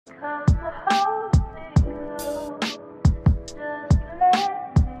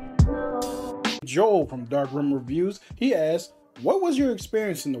Joel from Dark Room Reviews, he asked, what was your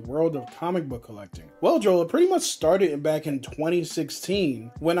experience in the world of comic book collecting? Well, Joel, it pretty much started back in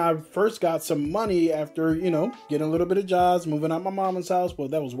 2016 when I first got some money after, getting a little bit of jobs, moving out my mama's house. Well,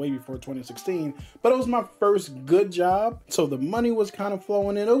 that was way before 2016, but it was my first good job. So the money was kind of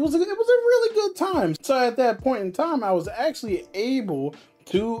flowing in. It was a really good time. So at that point in time, I was actually able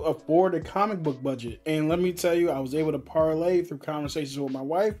to afford a comic book budget. And let me tell you, I was able to parlay through conversations with my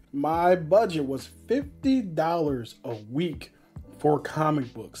wife. My budget was $50 a week for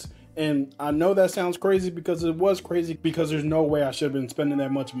comic books. And I know that sounds crazy because it was crazy, because there's no way I should have been spending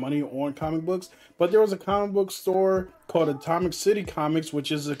that much money on comic books. But there was a comic book store called Atomic City Comics,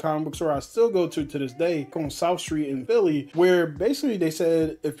 which is a comic book store I still go to this day on South Street in Philly, where basically they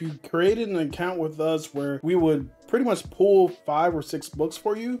said if you created an account with us where we would pretty much pull 5 or 6 books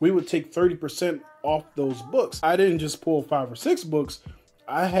for you, we would take 30% off those books. I didn't just pull 5 or 6 books.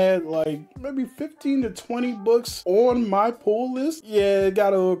 I had like maybe 15 to 20 books on my pull list. Yeah, it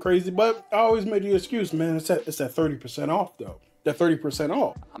got a little crazy, but I always made the excuse, man, it's that 30% off though. That 30%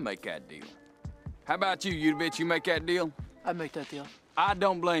 off. I'll make that deal. How about you, you bitch? You make that deal? I'd make that deal. I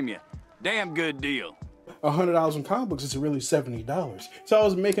don't blame you. Damn good deal. $100 on comic books is really $70. So I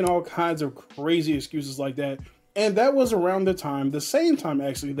was making all kinds of crazy excuses like that. And that was around the same time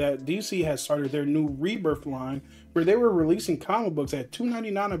actually, that DC had started their new Rebirth line, where they were releasing comic books at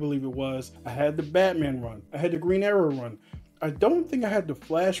 $2.99, I believe it was. I had the Batman run, I had the Green Arrow run. I don't think I had the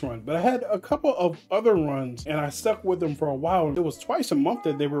Flash run, but I had a couple of other runs and I stuck with them for a while. It was twice a month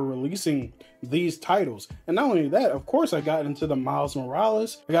that they were releasing these titles. And not only that, of course, I got into the Miles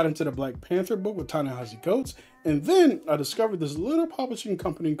Morales, I got into the Black Panther book with Ta-Nehisi Coates, and then I discovered this little publishing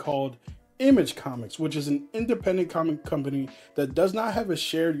company called Image Comics, which is an independent comic company that does not have a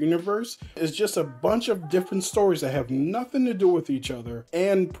shared universe. It's just a bunch of different stories that have nothing to do with each other.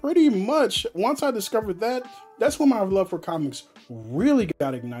 And pretty much once I discovered that, that's when my love for comics really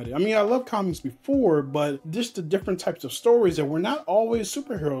got ignited. I mean, I loved comics before, but just the different types of stories that were not always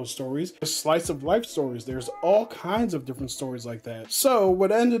superhero stories, slice of life stories. There's all kinds of different stories like that. So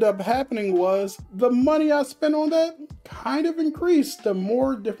what ended up happening was the money I spent on that kind of increased the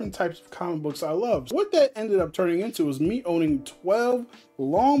more different types of comic books I loved. What that ended up turning into was me owning 12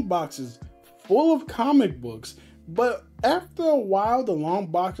 long boxes full of comic books. But after a while, the long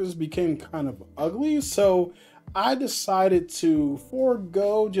boxes became kind of ugly. So I decided to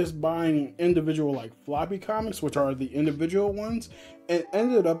forego just buying individual like floppy comics, which are the individual ones, and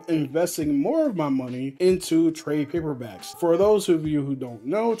ended up investing more of my money into trade paperbacks. For those of you who don't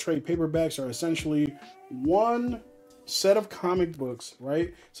know, trade paperbacks are essentially one set of comic books,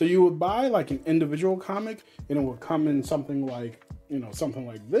 right? So you would buy like an individual comic and it would come in something like, something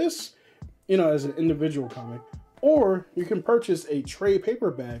like this, as an individual comic, or you can purchase a trade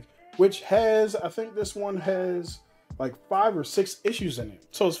paperback, which has, I think this one has like 5 or 6 issues in it.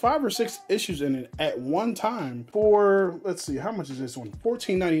 So it's 5 or 6 issues in it at one time for, let's see, how much is this one?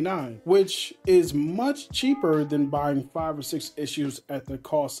 $14.99, which is much cheaper than buying 5 or 6 issues at the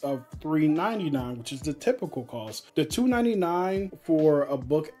cost of $3.99, which is the typical cost. The $2.99 for a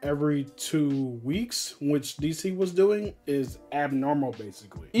book every 2 weeks, which DC was doing, is abnormal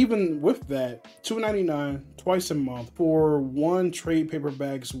basically. Even with that, $2.99 twice a month for one trade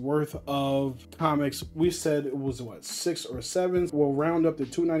paperback's worth of comics. We said it was what, 6 or 7? We'll round up the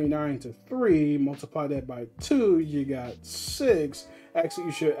 $2.99 to 3, multiply that by 2, you got 6. Actually,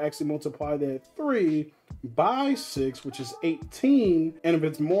 you should actually multiply that 3 by 6, which is 18. And if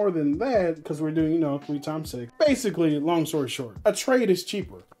it's more than that, because we're doing, 3 times 6, basically, long story short, a trade is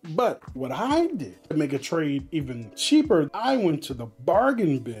cheaper. But what I did to make a trade even cheaper, I went to the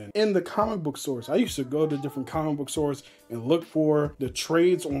bargain bin in the comic book stores. I used to go to different comic book stores and look for the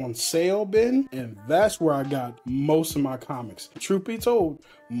trades on sale bin, and that's where I got most of my comics. Truth be told,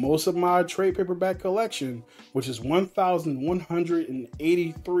 most of my trade paperback collection, which is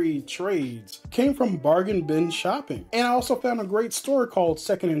 1,183 trades, came from bargain bin shopping. And I also found a great store called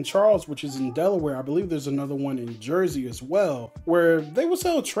Second and Charles, which is in Delaware. I believe there's another one in Jersey as well, where they would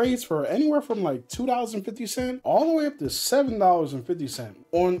sell trades for anywhere from like $2.50 all the way up to $7.50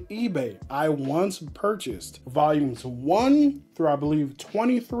 on eBay. I once purchased volumes 1 through I believe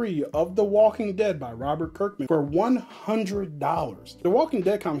 23 of The Walking Dead by Robert Kirkman for $100. The Walking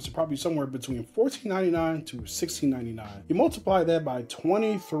Dead comics are probably somewhere between $14.99 to $16.99. You multiply that by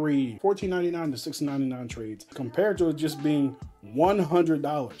 23 $14.99 to $16.99 trades compared to it just being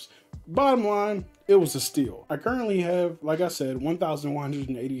 $100. Bottom line, it was a steal. I currently have, like I said,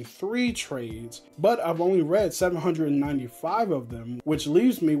 1,183 trades, but I've only read 795 of them, which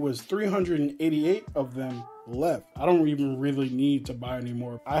leaves me with 388 of them left. I don't even really need to buy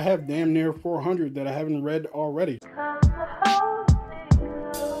anymore. I have damn near 400 that I haven't read already.